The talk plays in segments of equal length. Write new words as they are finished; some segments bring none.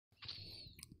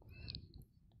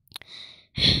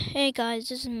Hey guys,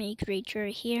 this is me, Creature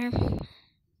here.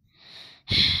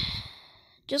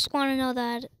 Just want to know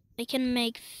that I can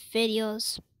make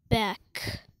videos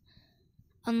back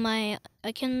on my.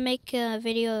 I can make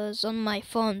videos on my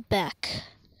phone back.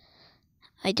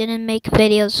 I didn't make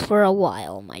videos for a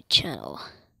while on my channel.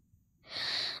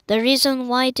 The reason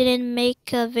why I didn't make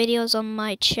videos on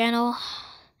my channel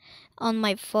on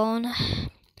my phone,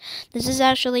 this is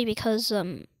actually because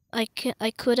I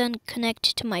couldn't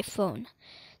connect to my phone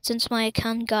since my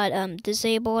account got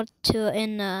disabled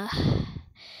in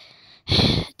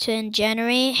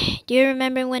January. Do you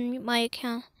remember when my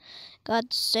account got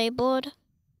disabled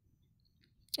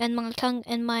and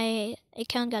my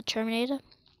account got terminated?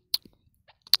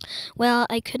 Well,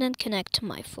 I couldn't connect to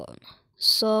my phone.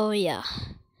 So yeah.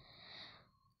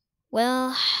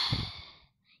 Well,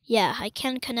 yeah, I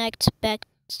can connect back.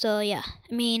 So yeah,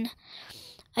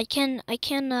 I can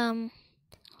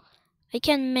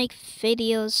make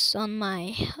videos on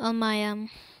my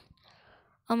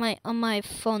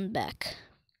phone back.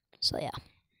 So yeah.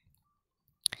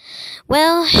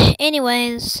 Well,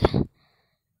 anyways,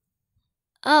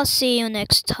 I'll see you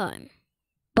next time.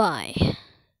 Bye.